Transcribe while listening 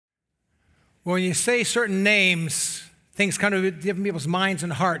When you say certain names, things kind of get in people's minds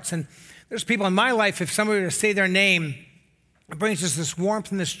and hearts. And there's people in my life, if somebody were to say their name, it brings us this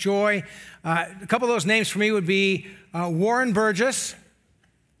warmth and this joy. A couple of those names for me would be Warren Burgess,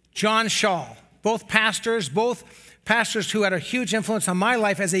 John Shaw, both pastors who had a huge influence on my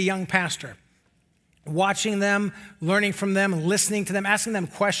life as a young pastor. Watching them, learning from them, listening to them, asking them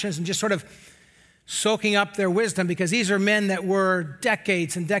questions, and just sort of soaking up their wisdom, because these are men that were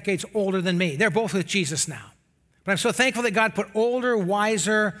decades and decades older than me. They're both with Jesus now. But I'm so thankful that God put older,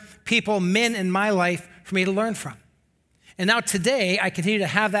 wiser people, men in my life for me to learn from. And now today, I continue to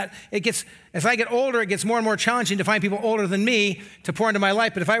have that. As I get older, it gets more and more challenging to find people older than me to pour into my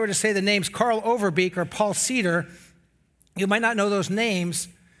life. But if I were to say the names Carl Overbeek or Paul Cedar, you might not know those names,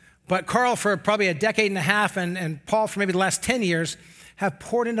 but Carl for probably a decade and a half and Paul for maybe the last 10 years have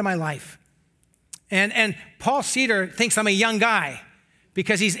poured into my life. And Paul Cedar thinks I'm a young guy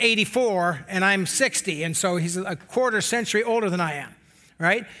because he's 84 and I'm 60. And so he's a quarter century older than I am,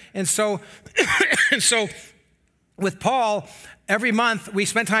 right? And so, with Paul, every month we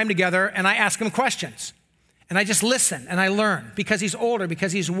spend time together and I ask him questions. And I just listen and I learn because he's older,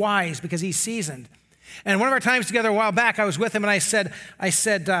 because he's wise, because he's seasoned. And one of our times together a while back, I was with him and I said,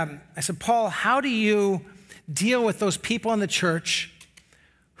 Paul, how do you deal with those people in the church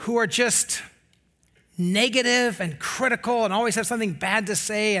who are just negative and critical and always have something bad to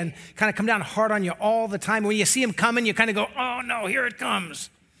say and kind of come down hard on you all the time? When you see them coming, you kind of go, oh no, here it comes.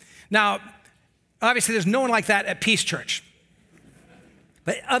 Now, obviously there's no one like that at Peace Church.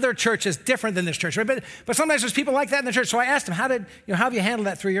 But other churches different than this church, right? But sometimes there's people like that in the church. So I asked him, how have you handled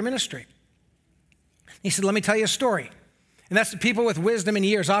that through your ministry? He said, let me tell you a story. And that's the people with wisdom and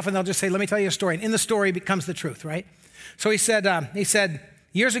years. Often they'll just say, let me tell you a story. And in the story becomes the truth, right? So he said,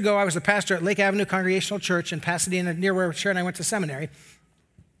 years ago, I was a pastor at Lake Avenue Congregational Church in Pasadena, near where Sharon and I went to seminary.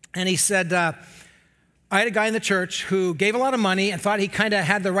 And he said, I had a guy in the church who gave a lot of money and thought he kind of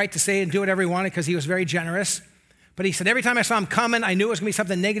had the right to say and do whatever he wanted because he was very generous. But he said, every time I saw him coming, I knew it was going to be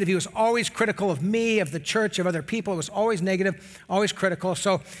something negative. He was always critical of me, of the church, of other people. It was always negative, always critical.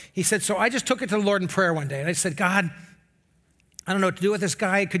 So he said, so I just took it to the Lord in prayer one day. And I said, God, I don't know what to do with this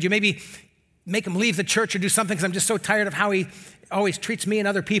guy. Could you maybe make him leave the church or do something? Because I'm just so tired of how he always treats me and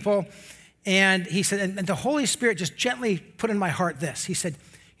other people. And he said, and the Holy Spirit just gently put in my heart this. He said,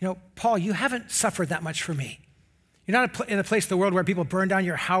 Paul, you haven't suffered that much for me. You're not in a place in the world where people burn down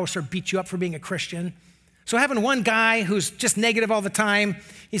your house or beat you up for being a Christian. So having one guy who's just negative all the time,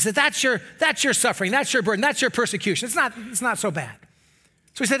 he said, that's your suffering, that's your burden, that's your persecution. It's not so bad.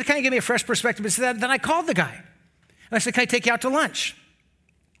 So he said, kind of give me a fresh perspective. He said, then I called the guy. And I said, can I take you out to lunch?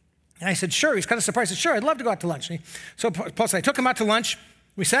 And I said, sure. He's kind of surprised. I said, sure, I'd love to go out to lunch. So Paul said, I took him out to lunch.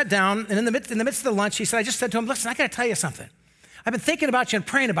 We sat down, and in the midst of the lunch, he said, I just said to him, listen, I got to tell you something. I've been thinking about you and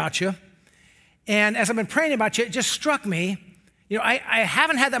praying about you. And as I've been praying about you, it just struck me, I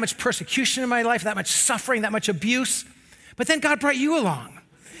haven't had that much persecution in my life, that much suffering, that much abuse. But then God brought you along.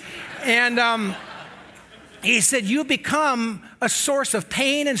 And he said, you become a source of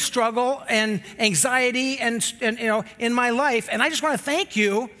pain and struggle and anxiety and in my life. And I just want to thank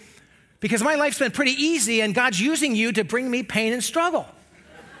you because my life's been pretty easy and God's using you to bring me pain and struggle.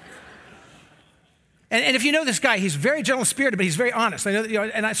 And if you know this guy, he's very gentle spirited, but he's very honest. I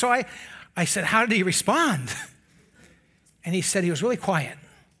know, so I said, how did he respond? And he said he was really quiet,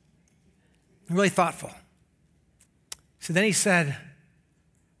 really thoughtful. So then he said,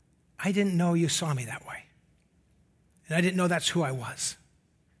 I didn't know you saw me that way. And I didn't know that's who I was.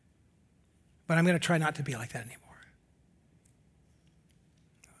 But I'm going to try not to be like that anymore.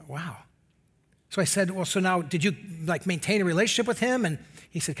 Wow. So I said, well, so now did you maintain a relationship with him? And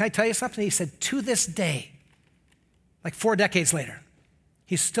he said, can I tell you something? He said, to this day, 4 decades later,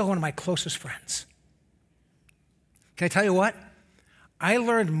 he's still one of my closest friends. Can I tell you what? I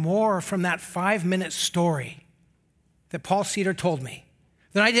learned more from that 5-minute story that Paul Cedar told me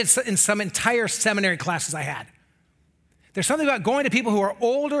than I did in some entire seminary classes I had. There's something about going to people who are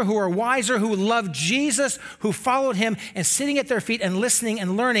older, who are wiser, who love Jesus, who followed him, and sitting at their feet and listening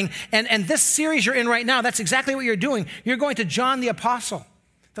and learning. And this series you're in right now, that's exactly what you're doing. You're going to John the Apostle,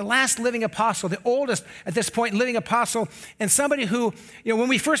 the last living apostle, the oldest at this point living apostle, and somebody who, when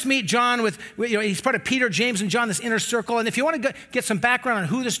we first meet John he's part of Peter, James, and John, this inner circle. And if you want to get some background on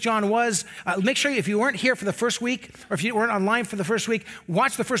who this John was, make sure if you weren't here for the first week, or if you weren't online for the first week,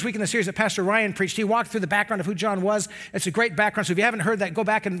 watch the first week in the series that Pastor Ryan preached. He walked through the background of who John was. It's a great background. So if you haven't heard that, go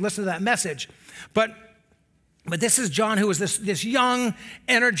back and listen to that message. But this is John, who was this young,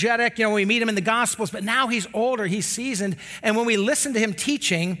 energetic, we meet him in the Gospels, but now he's older, he's seasoned. And when we listen to him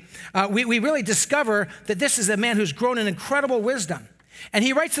teaching, we really discover that this is a man who's grown in incredible wisdom. And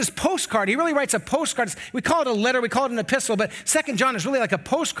he writes this postcard. He really writes a postcard. We call it a letter. We call it an epistle. But 2 John is really like a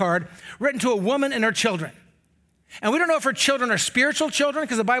postcard written to a woman and her children. And we don't know if her children are spiritual children,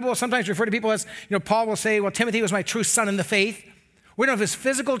 because the Bible will sometimes refer to people as, Paul will say, well, Timothy was my true son in the faith. We don't know if it's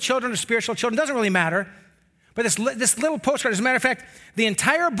physical children or spiritual children. It doesn't really matter. But this little postcard, as a matter of fact, the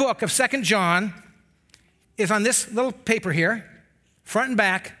entire book of 2 John is on this little paper here, front and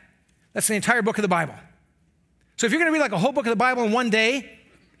back. That's the entire book of the Bible. So if you're going to read like a whole book of the Bible in one day,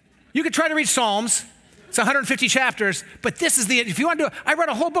 you could try to read Psalms. It's 150 chapters, but this is if you want to do it, I read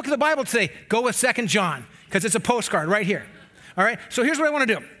a whole book of the Bible today, go with 2 John, because it's a postcard right here. All right, so here's what I want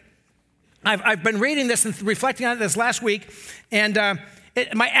to do. I've been reading this and reflecting on it this last week, and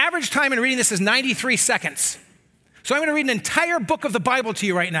my average time in reading this is 93 seconds. So I'm going to read an entire book of the Bible to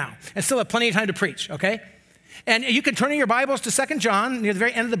you right now, and still have plenty of time to preach, okay? And you can turn in your Bibles to 2 John, near the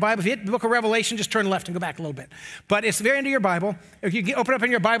very end of the Bible. If you hit the book of Revelation, just turn left and go back a little bit. But it's the very end of your Bible. If you can open up in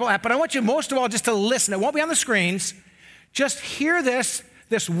your Bible app. But I want you most of all just to listen. It won't be on the screens. Just hear this.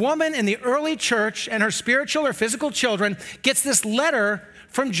 This woman in the early church and her spiritual or physical children gets this letter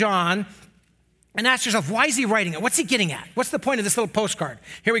from John, and ask yourself, why is he writing it? What's he getting at? What's the point of this little postcard?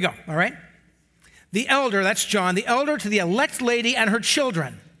 Here we go, all right? The elder, that's John, the elder to the elect lady and her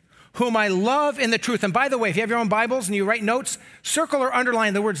children, whom I love in the truth. And by the way, if you have your own Bibles and you write notes, circle or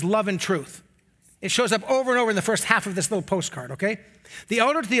underline the words love and truth. It shows up over and over in the first half of this little postcard, okay? The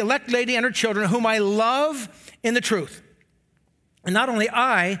elder to the elect lady and her children, whom I love in the truth. And not only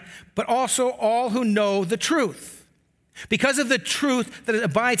I, but also all who know the truth. Because of the truth that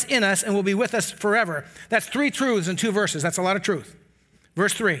abides in us and will be with us forever. That's 3 truths in 2 verses. That's a lot of truth.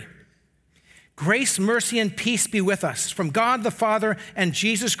 Verse 3. Grace, mercy, and peace be with us from God the Father and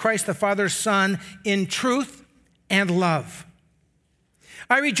Jesus Christ the Father's Son in truth and love.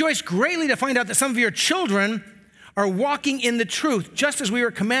 I rejoice greatly to find out that some of your children are walking in the truth, just as we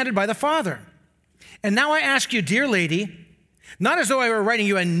were commanded by the Father. And now I ask you, dear lady, not as though I were writing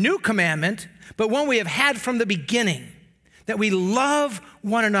you a new commandment, but one we have had from the beginning, that we love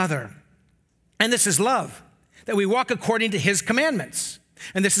one another. And this is love, that we walk according to his commandments.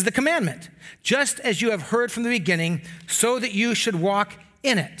 And this is the commandment, just as you have heard from the beginning, so that you should walk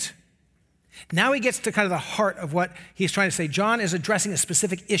in it. Now he gets to kind of the heart of what he's trying to say. John is addressing a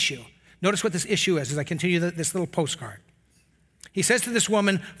specific issue. Notice what this issue is as I continue this little postcard. He says to this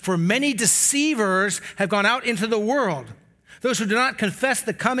woman, for many deceivers have gone out into the world, those who do not confess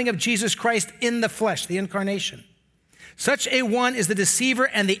the coming of Jesus Christ in the flesh, the incarnation. Such a one is the deceiver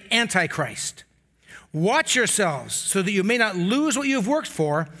and the antichrist. Watch yourselves so that you may not lose what you have worked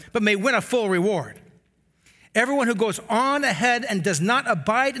for, but may win a full reward. Everyone who goes on ahead and does not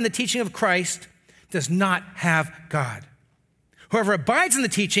abide in the teaching of Christ does not have God. Whoever abides in the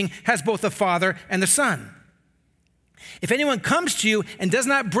teaching has both the Father and the Son. If anyone comes to you and does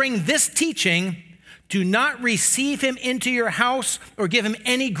not bring this teaching, do not receive him into your house or give him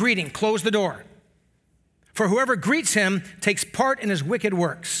any greeting. Close the door. For whoever greets him takes part in his wicked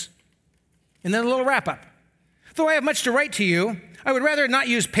works. And then a little wrap up. Though I have much to write to you, I would rather not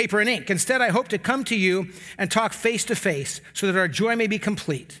use paper and ink. Instead, I hope to come to you and talk face to face so that our joy may be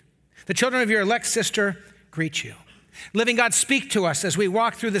complete. The children of your elect sister greet you. Living God, speak to us as we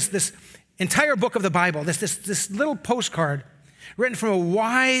walk through this entire book of the Bible, this little postcard written from a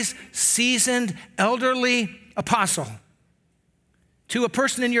wise, seasoned, elderly apostle to a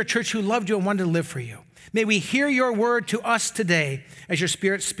person in your church who loved you and wanted to live for you. May we hear your word to us today as your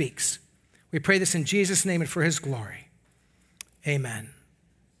Spirit speaks. We pray this in Jesus' name and for his glory. Amen.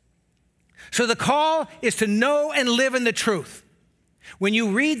 So the call is to know and live in the truth. When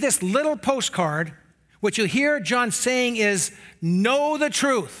you read this little postcard, what you hear John saying is, know the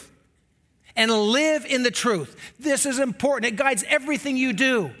truth and live in the truth. This is important. It guides everything you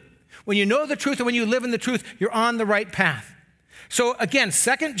do. When you know the truth and when you live in the truth, you're on the right path. So again,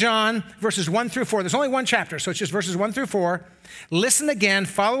 2 John verses 1 through 4. There's only one chapter, so it's just verses 1 through 4. Listen again,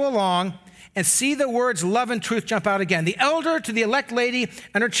 follow along, and see the words love and truth jump out again. The elder to the elect lady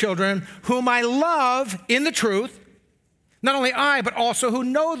and her children, whom I love in the truth. Not only I, but also who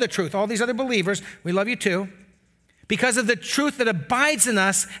know the truth. All these other believers, we love you too. Because of the truth that abides in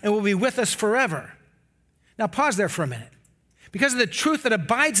us and will be with us forever. Now pause there for a minute. Because of the truth that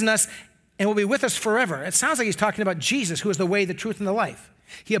abides in us and will be with us forever. It sounds like he's talking about Jesus, who is the way, the truth, and the life.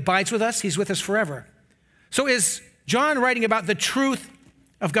 He abides with us. He's with us forever. So is John writing about the truth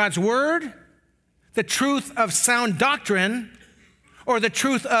of God's word, the truth of sound doctrine, or the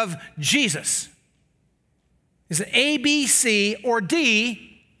truth of Jesus? Is it A, B, C, or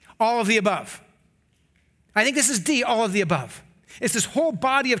D, all of the above? I think this is D, all of the above. It's this whole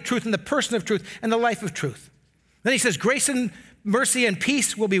body of truth and the person of truth and the life of truth. Then he says, grace and mercy and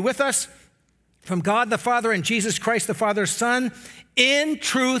peace will be with us from God the Father and Jesus Christ the Father's Son in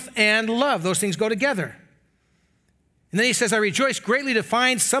truth and love. Those things go together. And then he says, I rejoice greatly to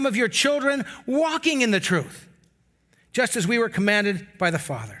find some of your children walking in the truth, just as we were commanded by the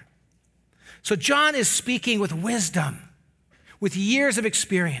Father. So John is speaking with wisdom, with years of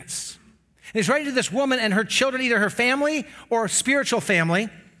experience. And he's writing to this woman and her children, either her family or spiritual family.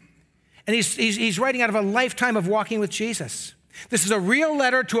 And he's writing out of a lifetime of walking with Jesus. This is a real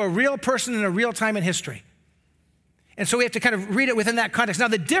letter to a real person in a real time in history. And so we have to kind of read it within that context. Now,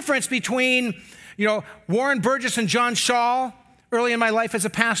 the difference between, Warren Burgess and John Shaw early in my life as a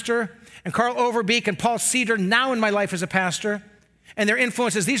pastor, and Carl Overbeek and Paul Cedar now in my life as a pastor, and their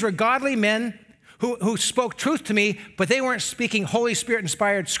influences, these were godly men who spoke truth to me, but they weren't speaking Holy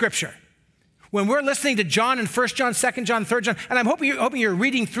Spirit-inspired scripture. When we're listening to John and 1 John, 2 John, 3 John, and I'm hoping you're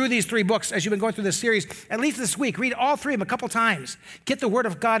reading through these 3 books as you've been going through this series, at least this week, read all 3 of them a couple times. Get the word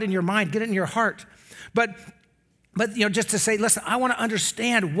of God in your mind, get it in your heart. But just to say, listen, I want to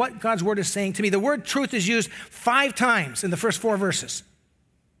understand what God's word is saying to me. The word truth is used 5 times in the first 4 verses.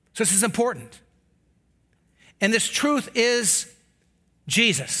 So this is important. And this truth is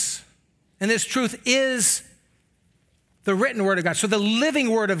Jesus. And this truth is the written word of God. So the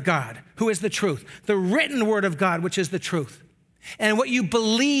living word of God, who is the truth. The written word of God, which is the truth. And what you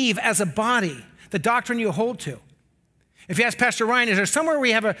believe as a body, the doctrine you hold to. If you ask Pastor Ryan, is there somewhere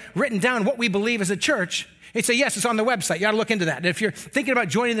we have written down what we believe as a church? He'd say, yes, it's on the website. You ought to look into that. And if you're thinking about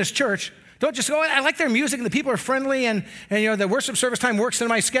joining this church, don't just go, I like their music and the people are friendly and the worship service time works in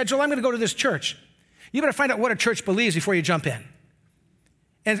my schedule. I'm going to go to this church. You better find out what a church believes before you jump in.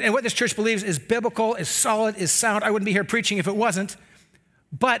 And what this church believes is biblical, is solid, is sound. I wouldn't be here preaching if it wasn't.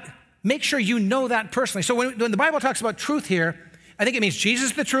 But make sure you know that personally. So when the Bible talks about truth here, I think it means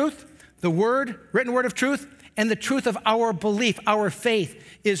Jesus is the truth, the word, written word of truth, and the truth of our belief, our faith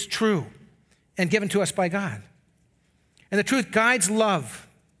is true and given to us by God. And the truth guides love,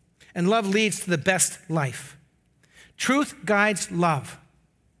 and love leads to the best life. Truth guides love.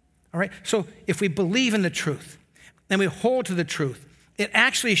 All right? So if we believe in the truth and we hold to the truth, it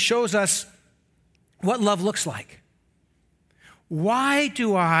actually shows us what love looks like. Why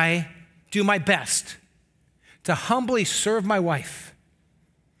do I do my best to humbly serve my wife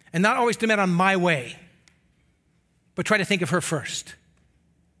and not always demand on my way, but try to think of her first?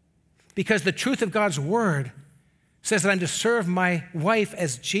 Because the truth of God's word says that I'm to serve my wife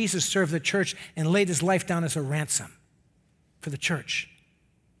as Jesus served the church and laid his life down as a ransom for the church.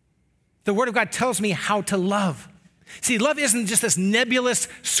 The word of God tells me how to love. See, love isn't just this nebulous,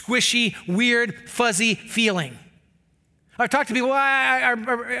 squishy, weird, fuzzy feeling. I've talked to people, our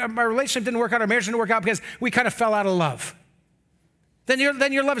relationship didn't work out, our marriage didn't work out because we kind of fell out of love. Then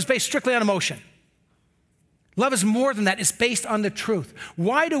your love is based strictly on emotion. Love is more than that. It's based on the truth.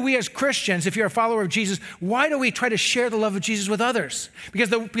 Why do we as Christians, if you're a follower of Jesus, why do we try to share the love of Jesus with others? Because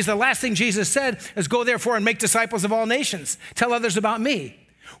the last thing Jesus said is, go therefore and make disciples of all nations. Tell others about me.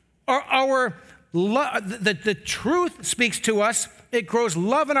 The truth speaks to us. It grows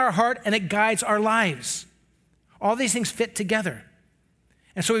love in our heart and it guides our lives. All these things fit together.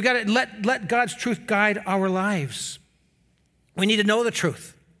 And so we've got to let God's truth guide our lives. We need to know the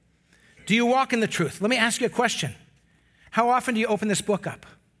truth. Do you walk in the truth? Let me ask you a question. How often do you open this book up?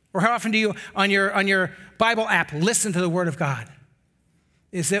 Or how often do you, on your Bible app, listen to the Word of God?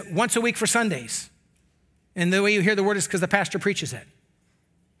 Is it once a week for Sundays? And the way you hear the Word is because the pastor preaches it.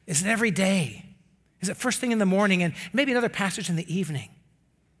 Is it every day? Is it first thing in the morning and maybe another passage in the evening?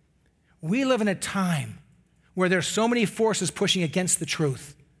 We live in a time where there's so many forces pushing against the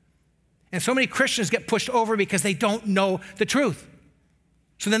truth. And so many Christians get pushed over because they don't know the truth.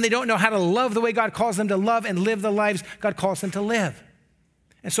 So then they don't know how to love the way God calls them to love and live the lives God calls them to live.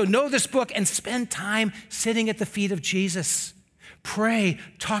 And so know this book and spend time sitting at the feet of Jesus. Pray,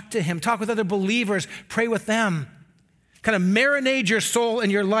 talk to him, talk with other believers, pray with them. Kind of marinate your soul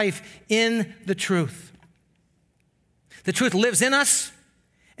and your life in the truth. The truth lives in us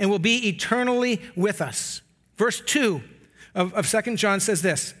and will be eternally with us. Verse 2 of 2 John says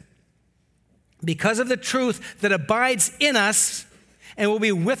this, because of the truth that abides in us and will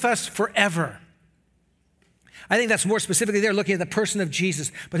be with us forever. I think that's more specifically there looking at the person of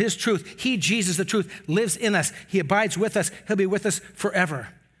Jesus. But his truth, he, Jesus, the truth, lives in us. He abides with us. He'll be with us forever.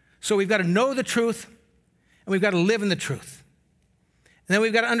 So we've got to know the truth and we've got to live in the truth. And then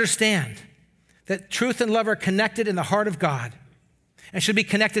we've got to understand that truth and love are connected in the heart of God and should be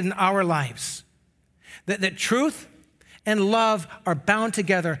connected in our lives. That truth and love are bound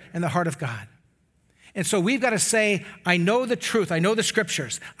together in the heart of God. And so we've got to say, I know the truth. I know the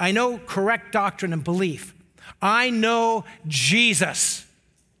scriptures. I know correct doctrine and belief. I know Jesus,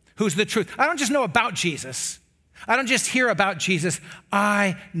 who's the truth. I don't just know about Jesus. I don't just hear about Jesus.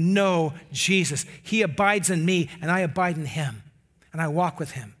 I know Jesus. He abides in me, and I abide in him, and I walk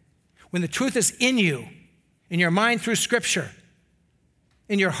with him. When the truth is in you, in your mind through Scripture,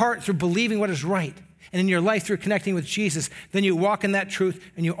 in your heart through believing what is right, and in your life through connecting with Jesus, then you walk in that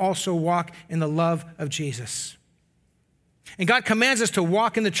truth, and you also walk in the love of Jesus. And God commands us to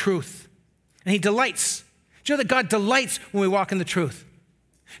walk in the truth, and he delights. Do you know that God delights when we walk in the truth?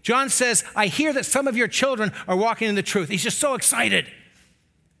 John says, I hear that some of your children are walking in the truth. He's just so excited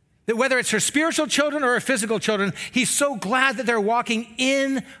that whether it's her spiritual children or her physical children, he's so glad that they're walking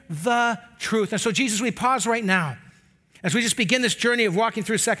in the truth. And so, Jesus, we pause right now as we just begin this journey of walking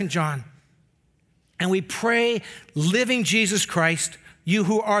through 2 John. And we pray, living Jesus Christ, you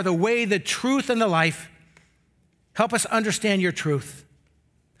who are the way, the truth, and the life, help us understand your truth.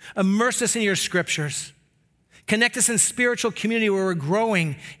 Immerse us in your scriptures. Connect us in spiritual community where we're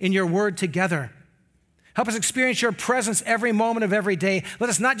growing in your word together. Help us experience your presence every moment of every day. Let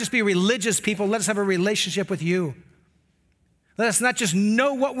us not just be religious people. Let us have a relationship with you. Let us not just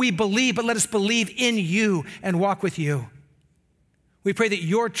know what we believe, but let us believe in you and walk with you. We pray that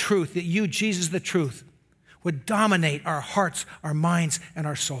your truth, that you, Jesus, the truth, would dominate our hearts, our minds, and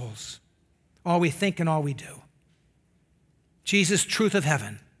our souls. All we think and all we do. Jesus, truth of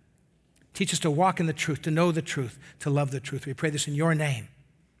heaven. Teach us to walk in the truth, to know the truth, to love the truth. We pray this in your name.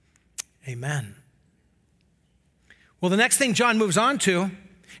 Amen. Well, the next thing John moves on to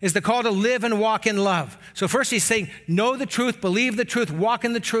is the call to live and walk in love. So first he's saying, know the truth, believe the truth, walk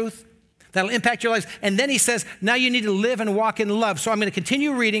in the truth. That'll impact your lives. And then he says, now you need to live and walk in love. So I'm going to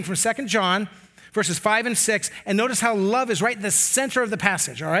continue reading from 2 John, verses 5 and 6. And notice how love is right in the center of the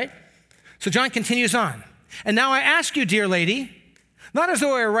passage, all right? So John continues on. And now I ask you, dear lady, not as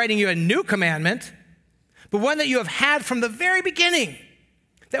though I were writing you a new commandment, but one that you have had from the very beginning,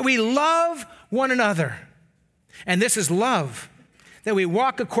 that we love one another. And this is love, that we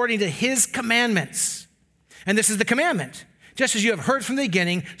walk according to his commandments. And this is the commandment, just as you have heard from the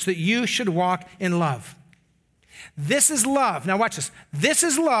beginning, so that you should walk in love. This is love. Now watch this. This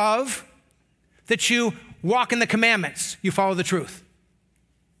is love, that you walk in the commandments. You follow the truth.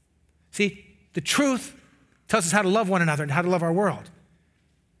 See, the truth tells us how to love one another and how to love our world.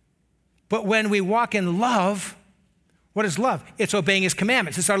 But when we walk in love, what is love? It's obeying his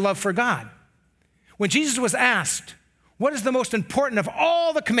commandments. It's our love for God. When Jesus was asked, what is the most important of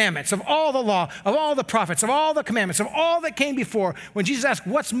all the commandments, of all the law, of all the prophets, of all the commandments, of all that came before, when Jesus asked,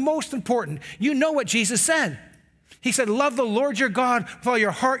 what's most important? You know what Jesus said. He said, love the Lord your God with all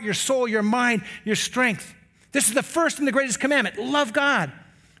your heart, your soul, your mind, your strength. This is the first and the greatest commandment. Love God.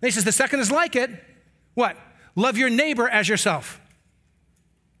 And he says, the second is like it. What? Love your neighbor as yourself.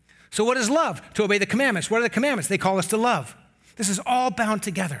 So what is love? To obey the commandments. What are the commandments? They call us to love. This is all bound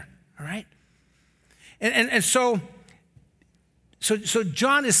together, all right? And so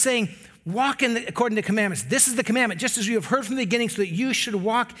John is saying, walk according to the commandments. This is the commandment, just as you have heard from the beginning, so that you should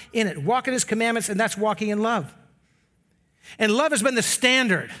walk in it. Walk in his commandments, and that's walking in love. And love has been the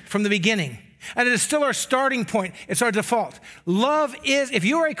standard from the beginning. And it is still our starting point. It's our default. Love is, if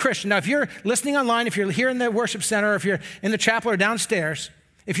you are a Christian, now if you're listening online, if you're here in the worship center, if you're in the chapel or downstairs,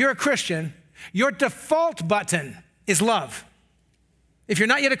 if you're a Christian, your default button is love. If you're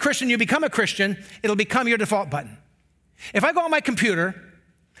not yet a Christian, you become a Christian, it'll become your default button. If I go on my computer,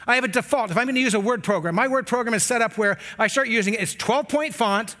 I have a default. If I'm going to use a word program, my word program is set up where I start using it. It's 12-point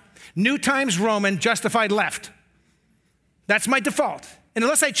font, New Times Roman, justified left. That's my default. And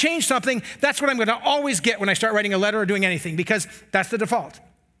unless I change something, that's what I'm going to always get when I start writing a letter or doing anything, because that's the default.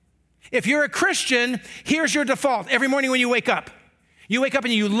 If you're a Christian, here's your default. Every morning when you wake up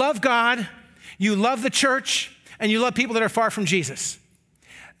and you love God, you love the church, and you love people that are far from Jesus.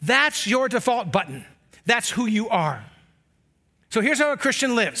 That's your default button. That's who you are. So here's how a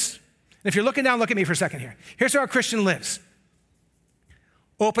Christian lives. And if you're looking down, look at me for a second here. Here's how a Christian lives.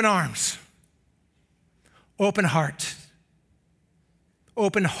 Open arms, open heart,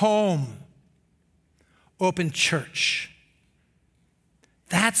 open home, open church.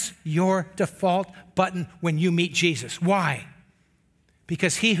 That's your default button when you meet Jesus. Why?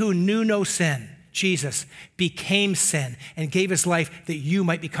 Because he who knew no sin, Jesus, became sin and gave his life that you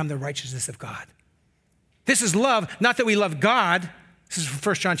might become the righteousness of God. This is love, not that we love God. This is from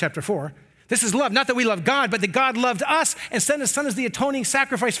 1 John chapter 4. This is love, not that we love God, but that God loved us and sent his son as the atoning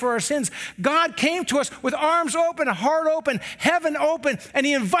sacrifice for our sins. God came to us with arms open, heart open, heaven open, and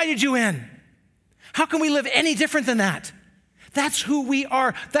he invited you in. How can we live any different than that? That's who we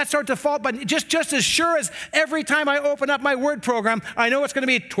are. That's our default button. Just as sure as every time I open up my Word program, I know it's going to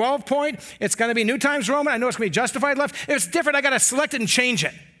be 12 point, it's going to be New Times Roman, I know it's going to be Justified Left. If it's different, I got to select it and change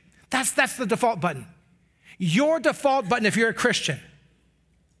it. That's the default button. Your default button, if you're a Christian,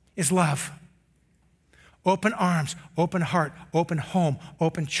 is love. Open arms, open heart, open home,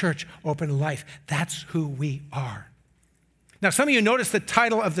 open church, open life. That's who we are. Now, some of you noticed the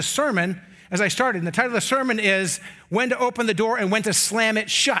title of the sermon as I started. And the title of the sermon is When to Open the Door and When to Slam It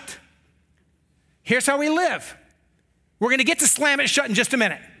Shut. Here's how we live. We're going to get to slam it shut in just a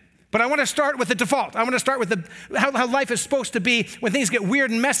minute. But I want to start with the default. I want to start with how life is supposed to be. When things get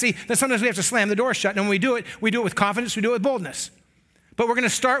weird and messy, then sometimes we have to slam the door shut. And when we do it with confidence, we do it with boldness. But we're going to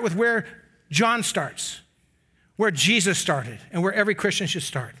start with where John starts, where Jesus started, and where every Christian should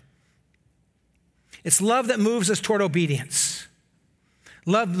start. It's love that moves us toward obedience.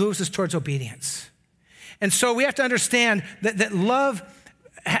 Love moves us towards obedience. And so we have to understand that love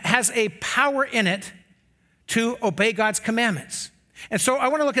has a power in it to obey God's commandments. And so I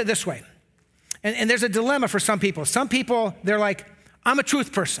want to look at it this way. And there's a dilemma for some people. Some people, they're like, I'm a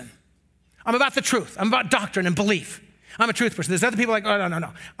truth person. I'm about the truth. I'm about doctrine and belief. I'm a truth person. There's other people like, oh,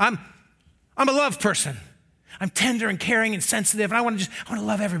 no. I'm a love person. I'm tender and caring and sensitive, and I want to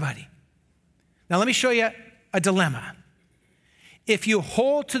love everybody. Now let me show you a dilemma. If you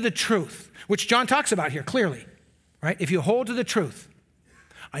hold to the truth, which John talks about here clearly, right? If you hold to the truth,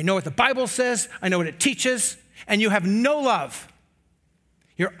 I know what the Bible says, I know what it teaches, and you have no love.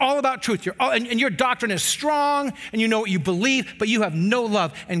 You're all about truth. And your doctrine is strong, and you know what you believe, but you have no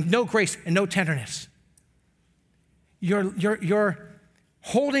love and no grace and no tenderness. You're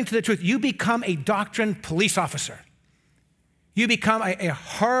holding to the truth. You become a doctrine police officer. You become a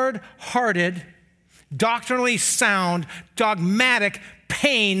hard-hearted, doctrinally sound, dogmatic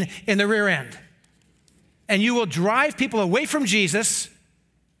pain in the rear end. And you will drive people away from Jesus,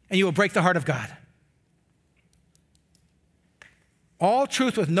 and you will break the heart of God. All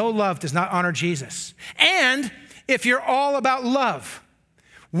truth with no love does not honor Jesus. And if you're all about love,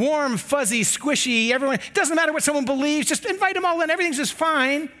 warm, fuzzy, squishy, everyone, it doesn't matter what someone believes, just invite them all in, everything's just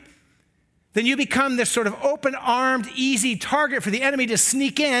fine, then you become this sort of open-armed, easy target for the enemy to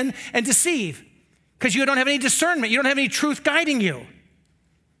sneak in and deceive because you don't have any discernment. You don't have any truth guiding you.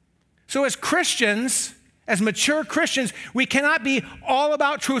 So as Christians, as mature Christians, we cannot be all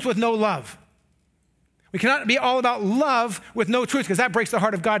about truth with no love. We cannot be all about love with no truth because that breaks the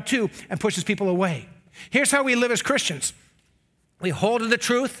heart of God too and pushes people away. Here's how we live as Christians. We hold to the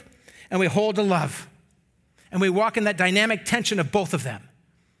truth and we hold to love. And we walk in that dynamic tension of both of them.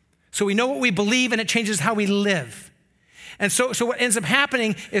 So we know what we believe and it changes how we live. And so what ends up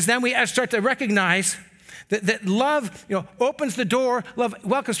happening is then we start to recognize that love, opens the door, love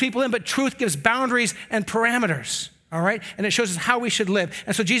welcomes people in, but truth gives boundaries and parameters, all right? And it shows us how we should live.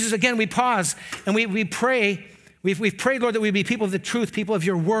 And so Jesus, again, we pause and we pray. We've prayed, Lord, that we be people of the truth, people of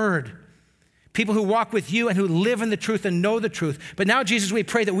your word, people who walk with you and who live in the truth and know the truth. But now, Jesus, we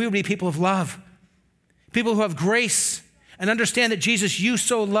pray that we would be people of love, people who have grace and understand that, Jesus, you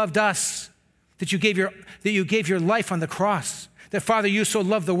so loved us that you gave your life on the cross, that, Father, you so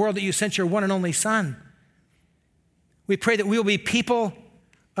loved the world that you sent your one and only Son. We pray that we will be people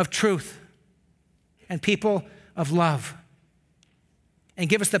of truth and people of love, and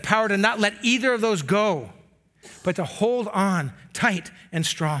give us the power to not let either of those go, but to hold on tight and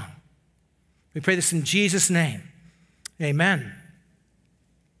strong. We pray this in Jesus' name. Amen.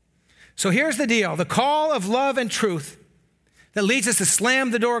 So here's the deal. The call of love and truth that leads us to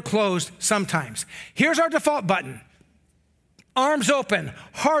slam the door closed sometimes. Here's our default button. Arms open,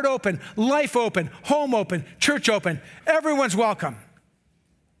 heart open, life open, home open, church open. Everyone's welcome.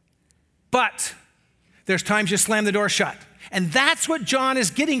 But there's times you slam the door shut. And that's what John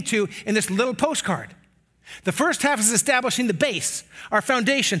is getting to in this little postcard. The first half is establishing the base, our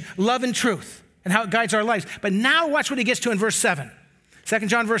foundation, love and truth, and how it guides our lives. But now watch what he gets to in verse 7. 2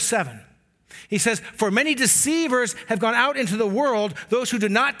 John verse 7. He says, for many deceivers have gone out into the world, those who do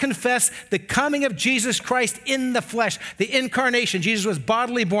not confess the coming of Jesus Christ in the flesh, the incarnation. Jesus was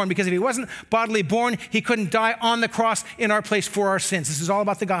bodily born, because if he wasn't bodily born, he couldn't die on the cross in our place for our sins. This is all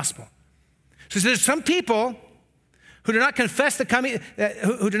about the gospel. So there's some people who do not confess the coming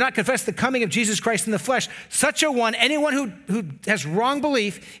of Jesus Christ in the flesh. Such a one, anyone who has wrong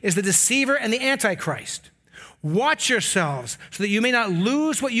belief, is the deceiver and the antichrist. Watch yourselves so that you may not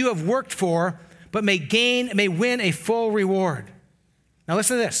lose what you have worked for, but may win a full reward. Now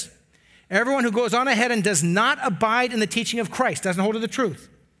listen to this. Everyone who goes on ahead and does not abide in the teaching of Christ, doesn't hold to the truth,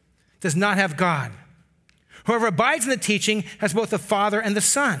 does not have God. Whoever abides in the teaching has both the Father and the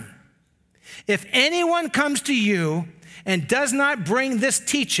Son. If anyone comes to you and does not bring this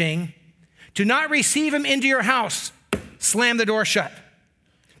teaching, do not receive him into your house. Slam the door shut.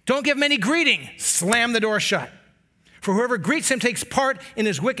 Don't give him any greeting. Slam the door shut. For whoever greets him takes part in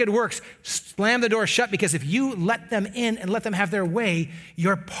his wicked works. Slam the door shut, because if you let them in and let them have their way,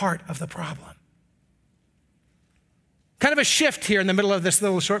 you're part of the problem. Kind of a shift here in the middle of this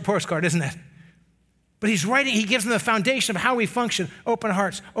little short postcard, isn't it? But he's writing, he gives them the foundation of how we function. Open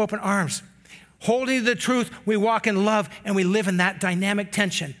hearts, open arms. Holding to the truth, we walk in love, and we live in that dynamic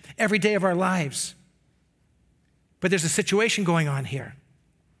tension every day of our lives. But there's a situation going on here.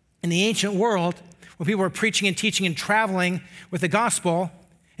 In the ancient world, when people were preaching and teaching and traveling with the gospel,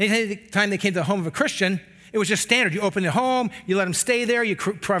 anytime they came to the home of a Christian, it was just standard. You open the home, you let them stay there, you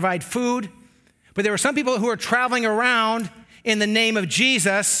provide food. But there were some people who were traveling around in the name of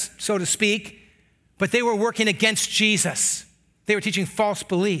Jesus, so to speak, but they were working against Jesus. They were teaching false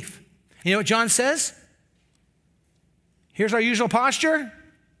belief. You know what John says? Here's our usual posture,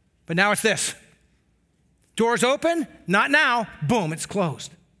 but now it's this. Doors open, not now, boom, it's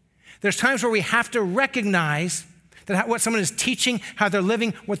closed. There's times where we have to recognize that what someone is teaching, how they're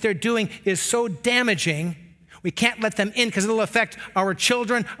living, what they're doing is so damaging, we can't let them in because it'll affect our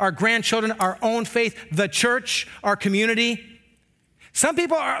children, our grandchildren, our own faith, the church, our community. Some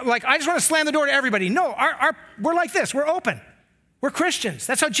people are like, I just want to slam the door to everybody. No, we're like this, we're open. We're Christians.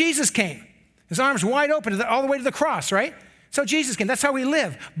 That's how Jesus came. His arms wide open all the way to the cross, right? That's how Jesus came. That's how we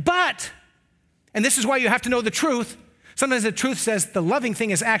live. But, and this is why you have to know the truth, sometimes the truth says the loving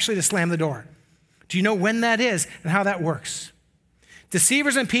thing is actually to slam the door. Do you know when that is and how that works?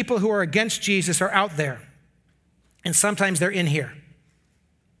 Deceivers and people who are against Jesus are out there, and sometimes they're in here.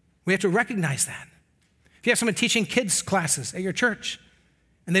 We have to recognize that. If you have someone teaching kids classes at your church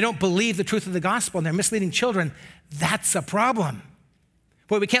and they don't believe the truth of the gospel and they're misleading children, that's a problem.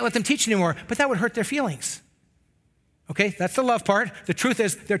 Boy, we can't let them teach anymore, but that would hurt their feelings. Okay, that's the love part. The truth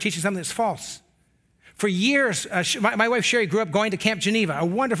is they're teaching something that's false. For years, my wife Sherry grew up going to Camp Geneva, a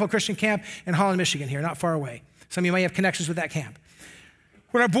wonderful Christian camp in Holland, Michigan here, not far away. Some of you might have connections with that camp.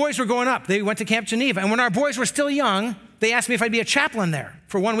 When our boys were growing up, they went to Camp Geneva. And when our boys were still young, they asked me if I'd be a chaplain there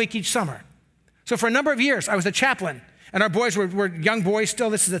for 1 week each summer. So for a number of years, I was a chaplain. And our boys were young boys still.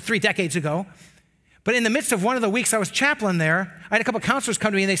 This is 3 decades ago. But in the midst of one of the weeks I was chaplain there, I had a couple of counselors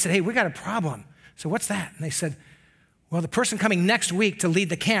come to me and they said, hey, we got a problem. So what's that? And they said, well, the person coming next week to lead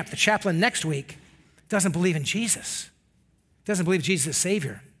the camp, the chaplain next week, doesn't believe in Jesus. Doesn't believe Jesus is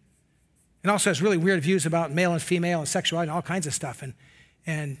Savior. And also has really weird views about male and female and sexuality and all kinds of stuff.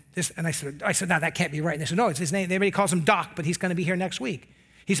 And I said, no, that can't be right. And they said, no, it's his name. Everybody calls him Doc, but he's going to be here next week.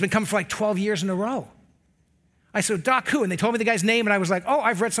 He's been coming for like 12 years in a row. I said, Doc who? And they told me the guy's name, and I was like, oh,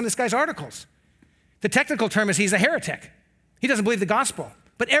 I've read some of this guy's articles. The technical term is he's a heretic. He doesn't believe the gospel.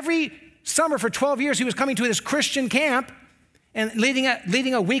 But every summer for 12 years, he was coming to this Christian camp and leading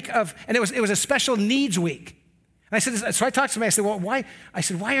a week of, and it was a special needs week. And I said, so I talked to him, I said, well, why? I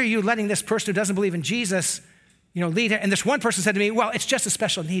said, why are you letting this person who doesn't believe in Jesus, lead it? And this one person said to me, well, it's just a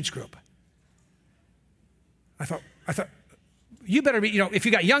special needs group. I thought, you better be, if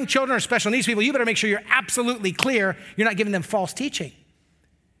you got young children or special needs people, you better make sure you're absolutely clear you're not giving them false teaching.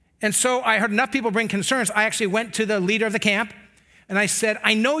 And so I heard enough people bring concerns. I actually went to the leader of the camp and I said,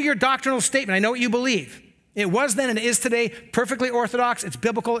 I know your doctrinal statement. I know what you believe. It was then and it is today perfectly orthodox. It's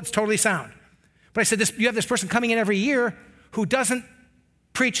biblical. It's totally sound. But I said, you have this person coming in every year who doesn't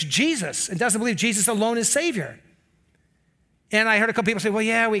preach Jesus and doesn't believe Jesus alone is Savior. And I heard a couple people say, well,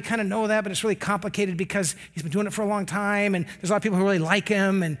 yeah, we kind of know that, but it's really complicated because he's been doing it for a long time, and there's a lot of people who really like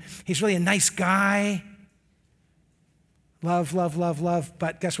him, and he's really a nice guy. Love, love, love, love,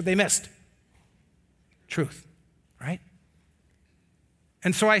 but guess what they missed? Truth, right?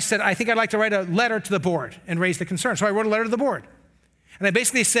 And so I said, I think I'd like to write a letter to the board and raise the concern. So I wrote a letter to the board. And I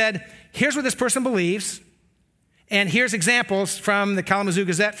basically said, here's what this person believes, and here's examples from the Kalamazoo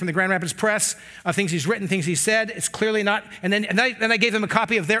Gazette, from the Grand Rapids Press, of things he's written, things he said. It's clearly not, and then I gave them a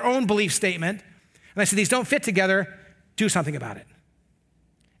copy of their own belief statement, and I said, these don't fit together, do something about it.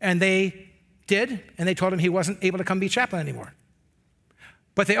 And they did, and they told him he wasn't able to come be chaplain anymore.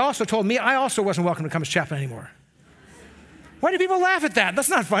 But they also told me I also wasn't welcome to come as chaplain anymore. Why do people laugh at that? That's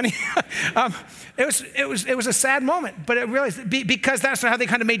not funny. It was a sad moment, but it really, because that's how they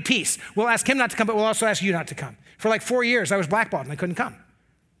kind of made peace. We'll ask him not to come, but we'll also ask you not to come. For like 4 years, I was blackballed and I couldn't come.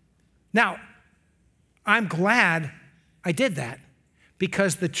 Now, I'm glad I did that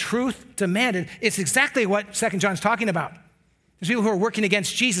because the truth demanded, it's exactly what 2 John's talking about. There's people who are working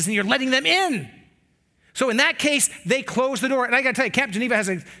against Jesus and you're letting them in. So in that case, they close the door. And I got to tell you, Camp Geneva has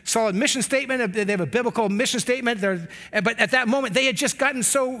a solid mission statement. They have a biblical mission statement. But at that moment, they had just gotten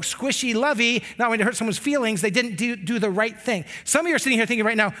so squishy, lovey, not wanting to hurt someone's feelings, they didn't do the right thing. Some of you are sitting here thinking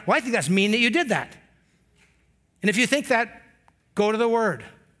right now, well, I think that's mean that you did that. And if you think that, go to the Word.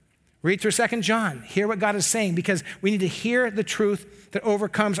 Read through 2 John. Hear what God is saying, because we need to hear the truth that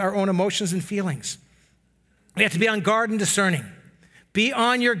overcomes our own emotions and feelings. We have to be on guard and discerning. Be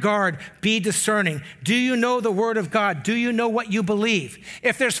on your guard. Be discerning. Do you know the Word of God? Do you know what you believe?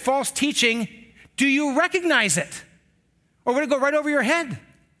 If there's false teaching, do you recognize it? Or would it go right over your head?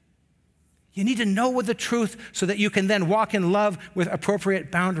 You need to know the truth so that you can then walk in love with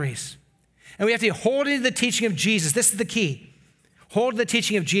appropriate boundaries. And we have to hold into the teaching of Jesus. This is the key. Hold the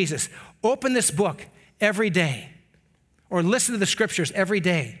teaching of Jesus. Open this book every day, or listen to the scriptures every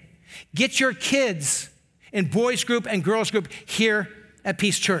day. Get your kids in boys group and girls group here at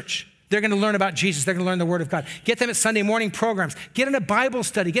Peace Church. They're going to learn about Jesus. They're going to learn the Word of God. Get them at Sunday morning programs. Get in a Bible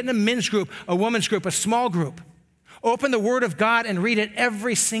study. Get in a men's group, a women's group, a small group. Open the Word of God and read it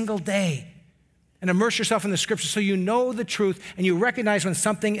every single day. And immerse yourself in the Scriptures so you know the truth and you recognize when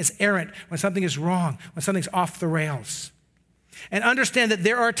something is errant, when something is wrong, when something's off the rails. And understand that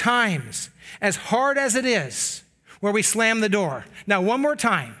there are times, as hard as it is, where we slam the door. Now, one more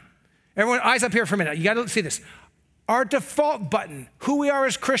time. Everyone, eyes up here for a minute. You got to see this. Our default button, who we are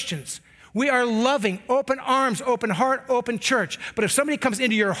as Christians, we are loving, open arms, open heart, open church. But if somebody comes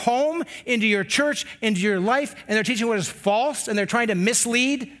into your home, into your church, into your life, and they're teaching what is false, and they're trying to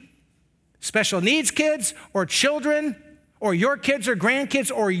mislead special needs kids or children or your kids or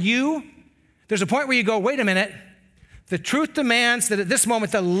grandkids or you, there's a point where you go, wait a minute. The truth demands that at this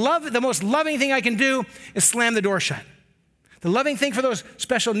moment, the most loving thing I can do is slam the door shut. The loving thing for those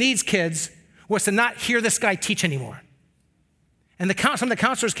special needs kids was to not hear this guy teach anymore. And some of the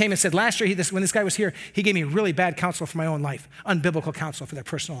counselors came and said, last year, when this guy was here, he gave me really bad counsel for my own life, unbiblical counsel for their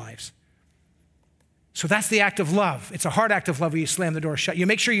personal lives. So that's the act of love. It's a hard act of love where you slam the door shut. You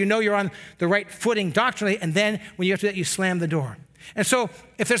make sure you know you're on the right footing doctrinally, and then when you have to do that, you slam the door. And so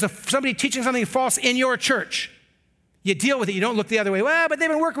if there's somebody teaching something false in your church, you deal with it. You don't look the other way. Well, but they've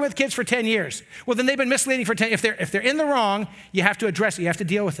been working with kids for 10 years. Well, then they've been misleading for 10 years. If they're in the wrong, you have to address it. You have to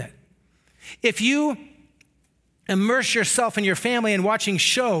deal with it. If you immerse yourself and your family in watching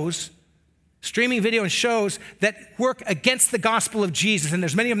shows, streaming video and shows that work against the gospel of Jesus, and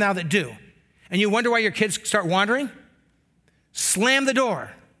there's many of them now that do, and you wonder why your kids start wandering, slam the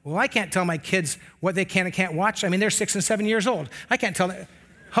door. Well, I can't tell my kids what they can and can't watch. I mean, they're 6 and 7 years old. I can't tell them.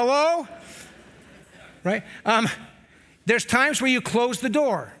 Hello? Right? There's times where you close the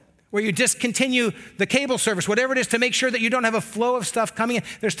door, where you discontinue the cable service, whatever it is, to make sure that you don't have a flow of stuff coming in.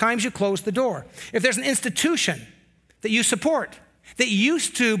 There's times you close the door. If there's an institution that you support that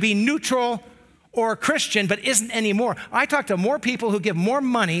used to be neutral or Christian but isn't anymore. I talk to more people who give more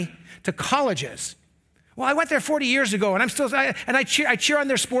money to colleges. Well, I went there 40 years ago, and I cheer on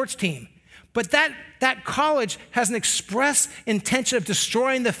their sports team. But that college has an express intention of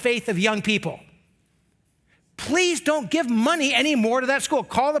destroying the faith of young people. Please don't give money anymore to that school.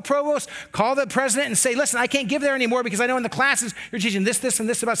 Call the provost, call the president and say, listen, I can't give there anymore because I know in the classes you're teaching this, this, and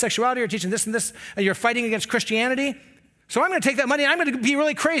this about sexuality, you're teaching this and this, and you're fighting against Christianity. So I'm going to take that money and I'm going to be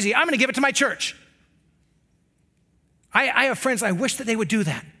really crazy. I'm going to give it to my church. I have friends, I wish that they would do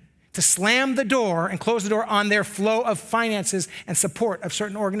that, to slam the door and close the door on their flow of finances and support of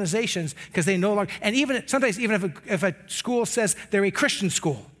certain organizations because they no longer, and even sometimes even if a school says they're a Christian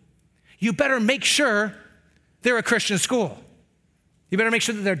school, you better make sure they're a Christian school. You better make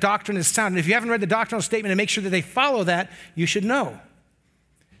sure that their doctrine is sound. And if you haven't read the doctrinal statement and make sure that they follow that, you should know.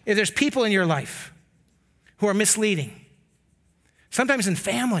 If there's people in your life who are misleading, sometimes in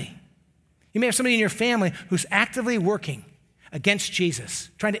family, you may have somebody in your family who's actively working against Jesus,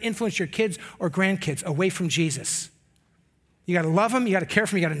 trying to influence your kids or grandkids away from Jesus. You got to love them, you got to care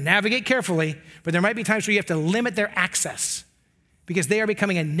for them, you got to navigate carefully, but there might be times where you have to limit their access because they are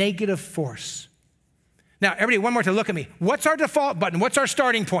becoming a negative force. Now, everybody, one more to look at me. What's our default button? What's our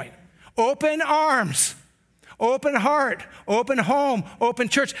starting point? Open arms, open heart, open home, open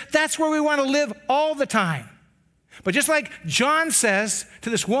church. That's where we want to live all the time. But just like John says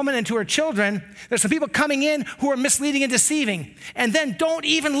to this woman and to her children, there's some people coming in who are misleading and deceiving. And then don't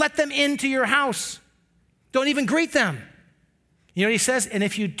even let them into your house. Don't even greet them. You know what he says? And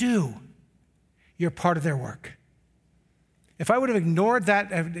if you do, you're part of their work. If I would have ignored that,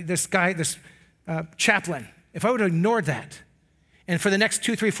 this chaplain, if I would have ignored that, and for the next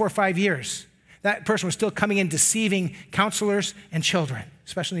 2, 3, 4, 5 years, that person was still coming in deceiving counselors and children,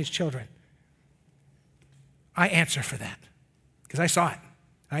 special needs children, I answer for that because I saw it.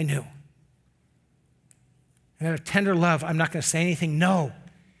 I knew. And out of tender love, I'm not going to say anything. No.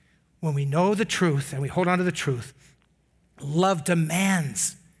 When we know the truth and we hold on to the truth, love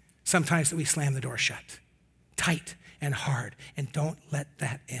demands sometimes that we slam the door shut, tight and hard, and don't let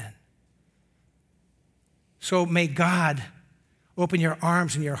that in. So may God open your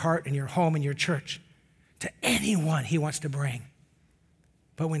arms and your heart and your home and your church to anyone he wants to bring.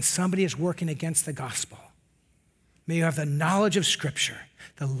 But when somebody is working against the gospel, may you have the knowledge of Scripture,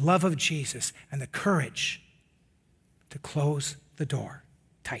 the love of Jesus, and the courage to close the door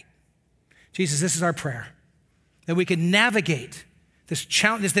tight. Jesus, this is our prayer, that we could navigate this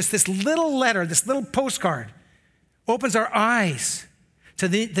challenge, this little letter, this little postcard opens our eyes to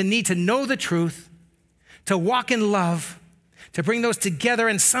the need to know the truth, to walk in love, to bring those together.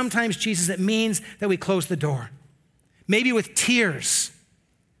 And sometimes, Jesus, it means that we close the door. Maybe with tears,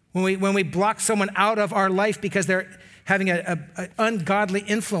 when we block someone out of our life because they're having an ungodly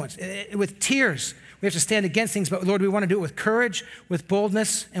influence. With tears, we have to stand against things, but Lord, we want to do it with courage, with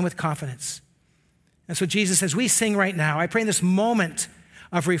boldness, and with confidence. And so, Jesus, as we sing right now, I pray in this moment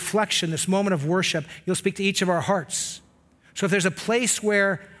of reflection, this moment of worship, you'll speak to each of our hearts. So if there's a place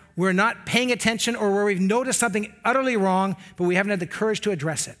where we're not paying attention or where we've noticed something utterly wrong, but we haven't had the courage to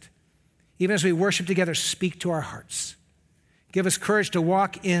address it, even as we worship together, speak to our hearts. Give us courage to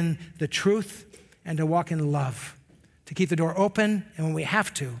walk in the truth and to walk in love, to keep the door open, and when we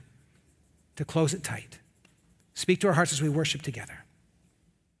have to close it tight. Speak to our hearts as we worship together.